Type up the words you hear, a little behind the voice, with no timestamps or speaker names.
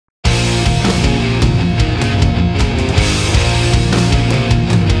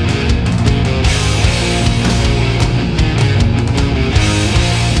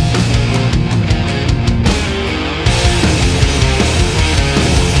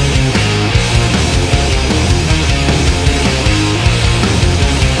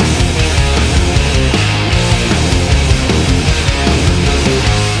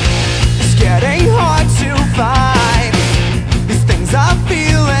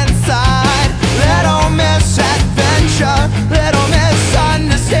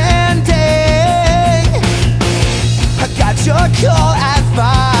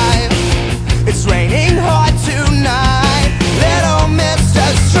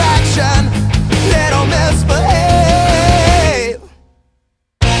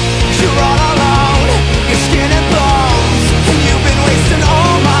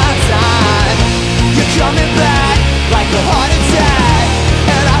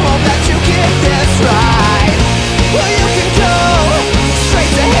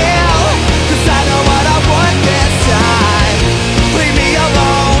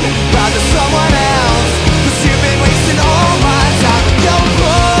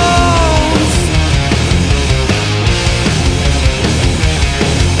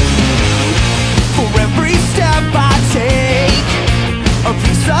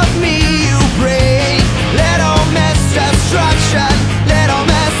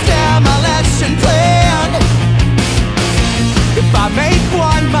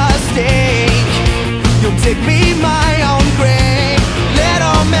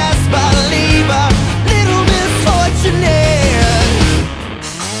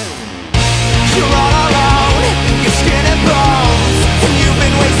You're all alone, your skin and bones, and you've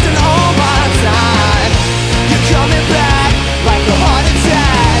been wasting all my time. You're coming back like a heart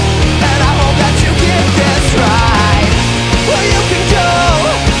attack, and I hope that you get this right. Well, you can go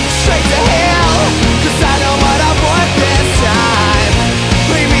straight to hell, 'cause I know what I want this time.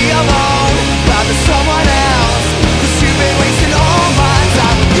 Leave me alone, find me someone else, 'cause you've been wasting all my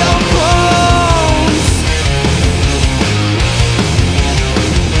time with your bones.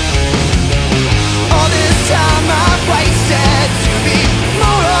 All this time I've wasted to be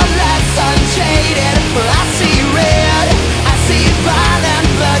more or less unjaded. Well, I see red, I see violent,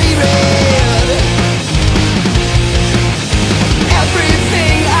 bloody red.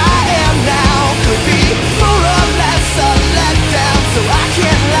 Everything I am now could be more or less a letdown. So I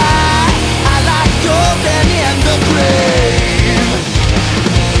can't lie, I like golden in the grave.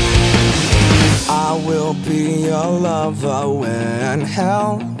 I will be your lover when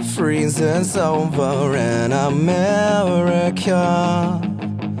hell freezes over in America,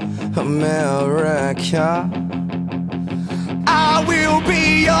 America. I will be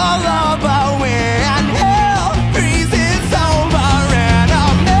your lover when